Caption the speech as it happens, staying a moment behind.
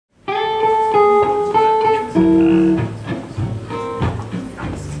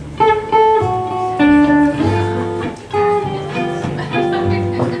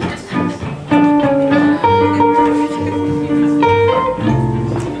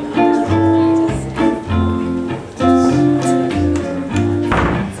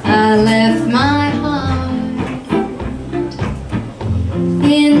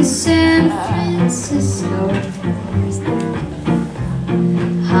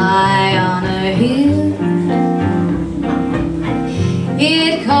hill,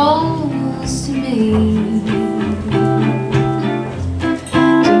 it calls to me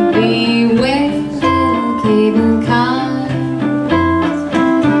to be where little cable cars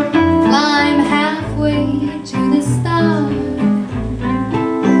climb halfway to the stars.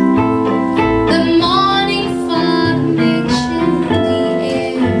 The morning fog may chill the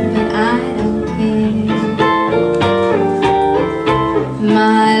air, but I don't care.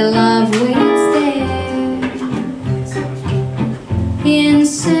 My love waits there in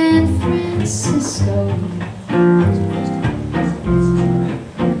San Francisco,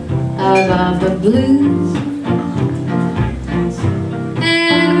 above the blue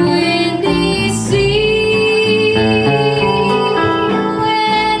and windy sea.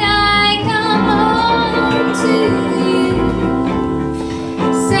 When I come home to you,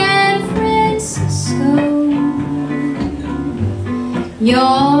 San Francisco,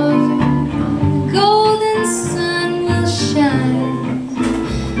 your golden sun will shine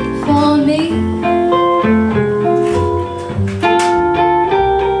for me.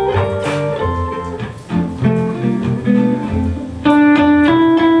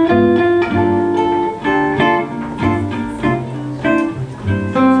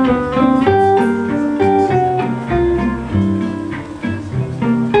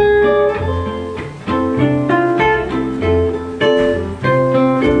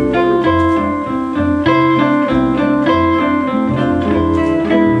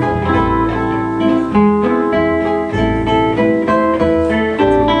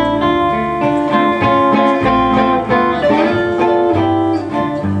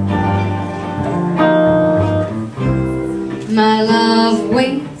 My love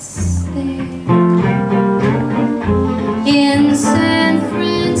waits there in San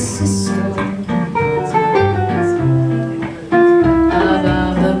Francisco,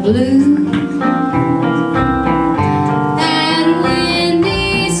 above the blue